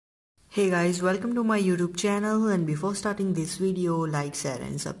Hey guys, welcome to my YouTube channel, and before starting this video, like, share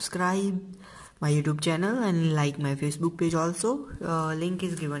and subscribe my YouTube channel and like my Facebook page also. Link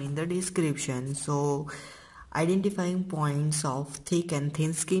is given in the description. So identifying points of thick and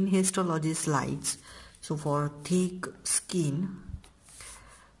thin skin histology slides. So for thick skin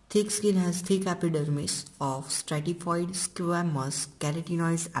has thick epidermis of stratified squamous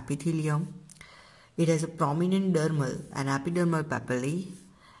keratinoid epithelium. It has a prominent dermal and epidermal papillae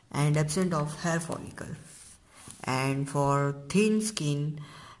and absent of hair follicle. And for thin skin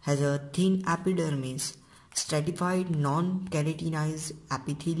has a thin epidermis, stratified non-keratinized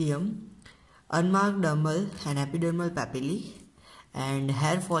epithelium, unmarked dermal and epidermal papillae, and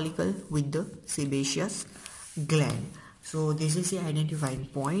hair follicle with the sebaceous gland. So this is the identifying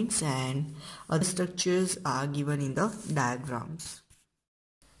points, and other structures are given in the diagrams.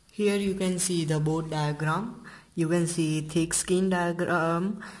 Here you can see the both diagram. You can see thick skin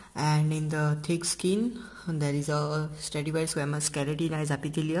diagram, and in the thick skin there is a stratified squamous keratinized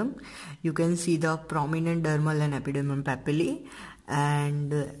epithelium. You can see the prominent dermal and epidermal papillae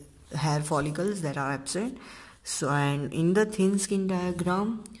and hair follicles that are absent. So, and in the thin skin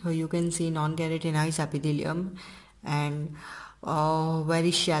diagram you can see non-keratinized epithelium and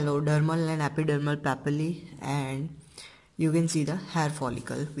very shallow dermal and epidermal papillae, and you can see the hair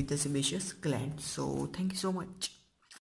follicle with the sebaceous gland. So thank you so much.